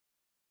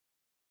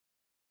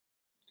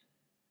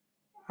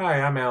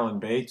Hi, I'm Alan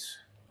Bates,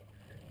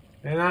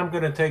 and I'm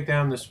going to take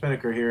down the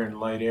spinnaker here in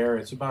light air.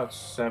 It's about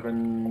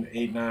 7,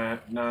 8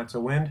 knots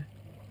of wind,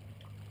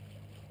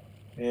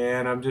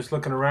 and I'm just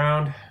looking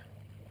around.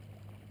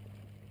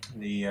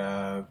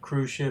 The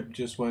cruise ship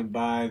just went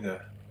by, the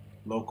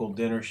local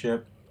dinner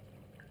ship,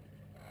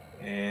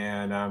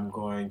 and I'm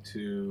going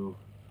to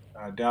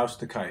douse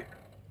the kite.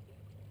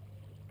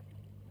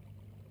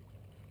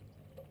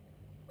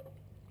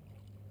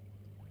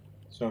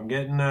 So I'm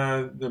getting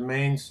the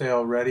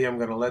mainsail ready. I'm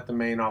going to let the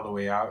main all the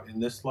way out. In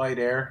this light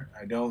air,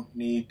 I don't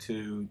need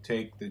to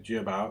take the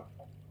jib out.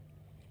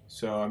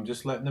 So I'm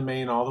just letting the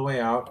main all the way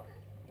out.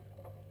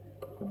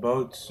 The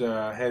boat's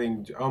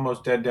heading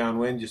almost dead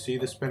downwind. You see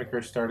the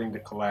spinnaker starting to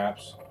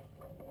collapse.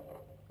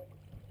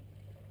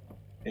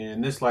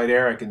 In this light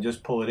air, I can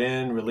just pull it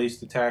in, release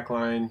the tack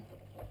line.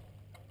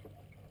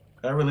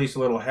 I release a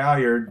little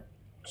halyard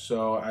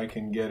so I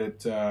can get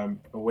it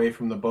away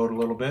from the boat a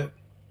little bit.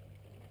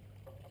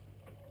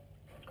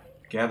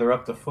 Gather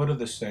up the foot of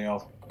the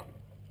sail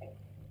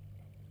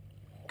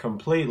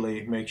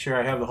completely. Make sure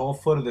I have the whole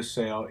foot of the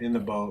sail in the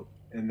boat,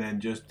 and then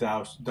just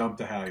dump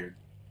the halyard.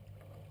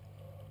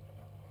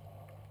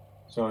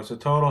 So it's a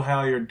total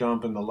halyard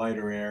dump in the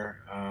lighter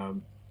air.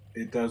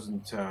 It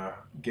doesn't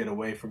get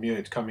away from you.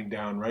 It's coming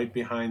down right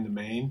behind the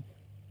main.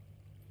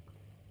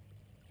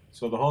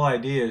 So the whole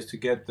idea is to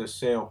get the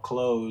sail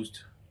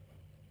closed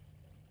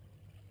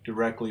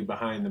directly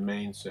behind the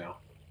mainsail.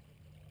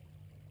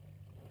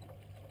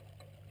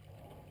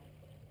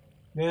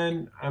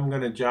 Then I'm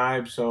going to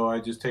jibe, so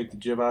I just take the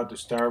jib out to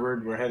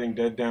starboard. We're heading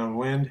dead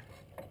downwind,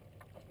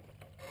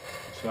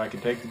 so I can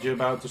take the jib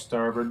out to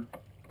starboard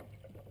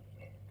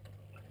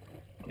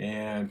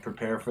and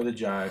prepare for the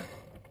jibe.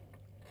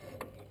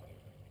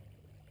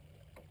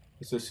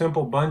 It's a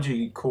simple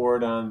bungee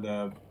cord on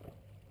the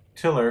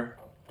tiller,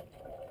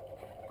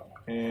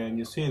 and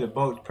you see the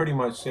boat pretty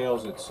much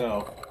sails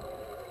itself.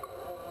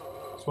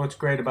 So what's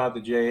great about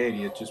the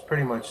J80, it just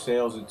pretty much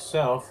sails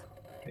itself,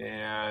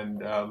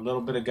 and a little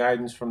bit of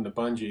guidance from the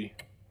bungee,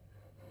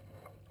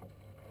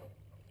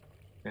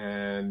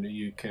 and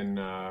you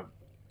can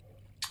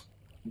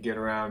get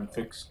around,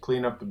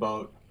 clean up the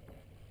boat.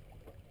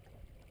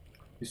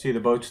 You see the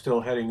boat's still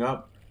heading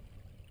up.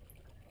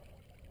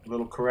 A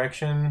little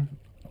correction,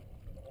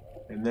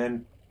 and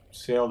then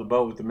sail the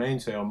boat with the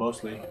mainsail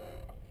mostly,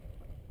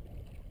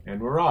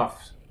 and we're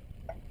off.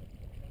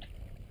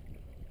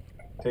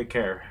 Take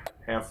care.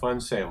 Have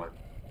fun sailing.